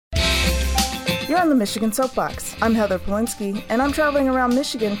You're on the Michigan Soapbox. I'm Heather Polinsky, and I'm traveling around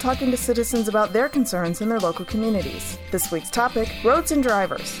Michigan talking to citizens about their concerns in their local communities. This week's topic, roads and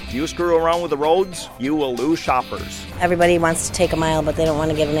drivers. If you screw around with the roads, you will lose shoppers. Everybody wants to take a mile, but they don't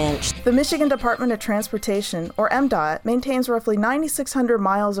want to give an inch. The Michigan Department of Transportation, or MDOT, maintains roughly 9,600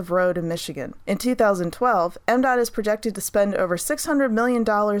 miles of road in Michigan. In 2012, MDOT is projected to spend over $600 million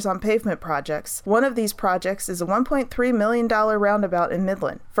on pavement projects. One of these projects is a $1.3 million roundabout in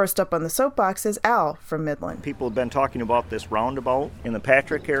Midland. First up on the Soapbox is Al from Midland. People have been talking about this roundabout in the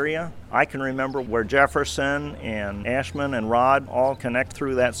Patrick area. I can remember where Jefferson and Ashman and Rod all connect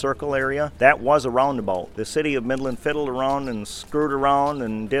through that circle area. That was a roundabout. The city of Midland fiddled around and screwed around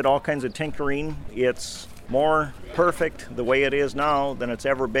and did all kinds of tinkering. It's more perfect the way it is now than it's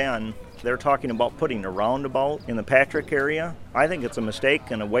ever been. They're talking about putting a roundabout in the Patrick area. I think it's a mistake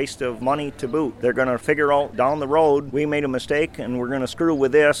and a waste of money to boot. They're going to figure out down the road, we made a mistake and we're going to screw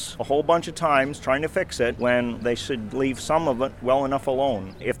with this a whole bunch of times trying to fix it when they should leave some of it well enough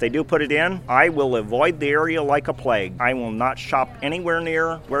alone. If they do put it in, I will avoid the area like a plague. I will not shop anywhere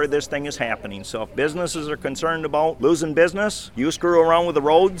near where this thing is happening. So if businesses are concerned about losing business, you screw around with the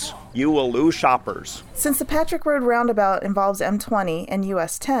roads, you will lose shoppers. Since the Patrick Road roundabout involves M20 and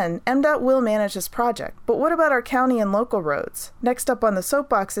US 10, MDOT will manage this project. But what about our county and local roads? Next up on the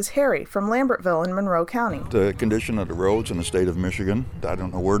Soapbox is Harry from Lambertville in Monroe County. The condition of the roads in the state of Michigan, I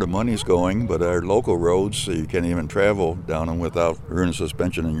don't know where the money's going, but our local roads, you can't even travel down them without ruining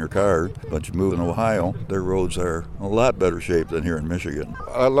suspension in your car. But you move in Ohio, their roads are a lot better shape than here in Michigan.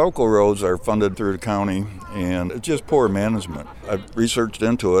 Our local roads are funded through the county, and it's just poor management. I've researched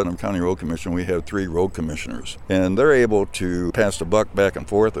into it. On County Road Commission, we have 3 road commissioners, and they're able to pass the buck back and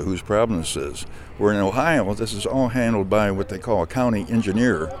forth of whose problem this is. Where in Ohio, this is all handled by what they call a county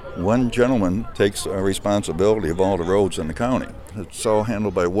engineer. One gentleman takes responsibility of all the roads in the county. It's all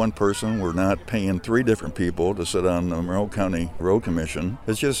handled by one person. We're not paying 3 different people to sit on the Monroe County Road Commission.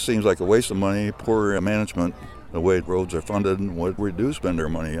 It just seems like a waste of money, poor management, the way roads are funded and what we do spend our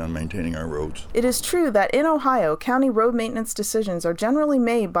money on maintaining our roads. It is true that in Ohio, county road maintenance decisions are generally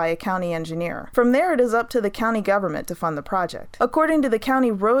made by a county engineer. From there, it is up to the county government to fund the project. According to the County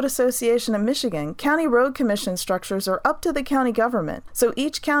Road Association of Michigan, county road commission structures are up to the county government, so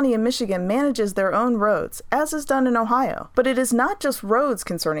each county in Michigan manages their own roads, as is done in Ohio. But it is not just roads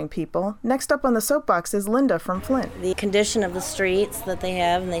concerning people. Next up on the Soapbox is Linda from Flint. The condition of the streets that they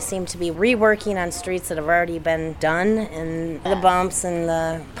have, and they seem to be reworking on streets that have already been done, and the bumps and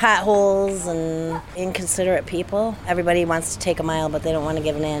the potholes and inconsiderate people. Everybody wants to take a mile, but they don't want to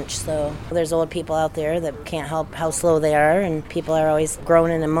give an inch. So there's old people out there that can't help how slow they are, and people are always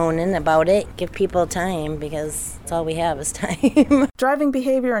groaning and moaning about it. Give people time, because that's all we have is time. Driving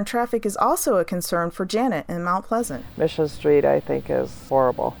behavior and traffic is also a concern for Janet in Mount Pleasant. Mission Street, I think, is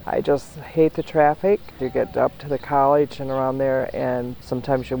horrible. I just hate the traffic. You get up to the college and around there, and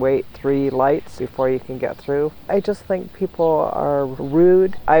sometimes you wait 3 lights before you can get through. I just think people are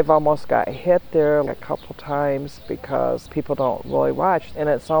rude. I've almost got hit there a couple times because people don't really watch, and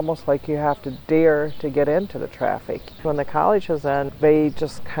it's almost like you have to dare to get into the traffic. When the college is in, they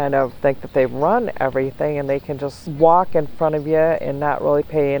just kind of think that they've run everything and they can just walk in front of you and not really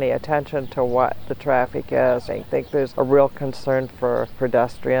pay any attention to what the traffic is. I think there's a real concern for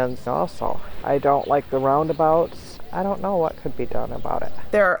pedestrians also. I don't like the roundabouts. I don't know what could be done about it.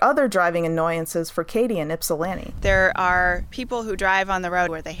 There are other driving annoyances for Katie in Ypsilanti. There are people who drive on the road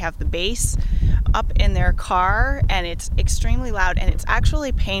where they have the bass up in their car and it's extremely loud and it's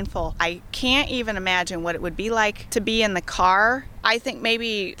actually painful. I can't even imagine what it would be like to be in the car. I think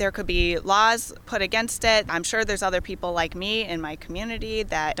maybe there could be laws put against it. I'm sure there's other people like me in my community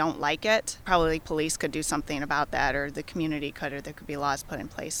that don't like it. Probably police could do something about that, or the community could, or there could be laws put in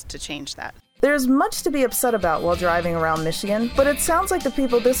place to change that. There's much to be upset about while driving around Michigan, but it sounds like the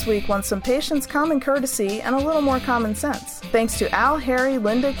people this week want some patience, common courtesy, and a little more common sense. Thanks to Al, Harry,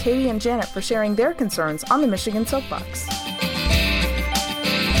 Linda, Katie, and Janet for sharing their concerns on the Michigan Soapbox.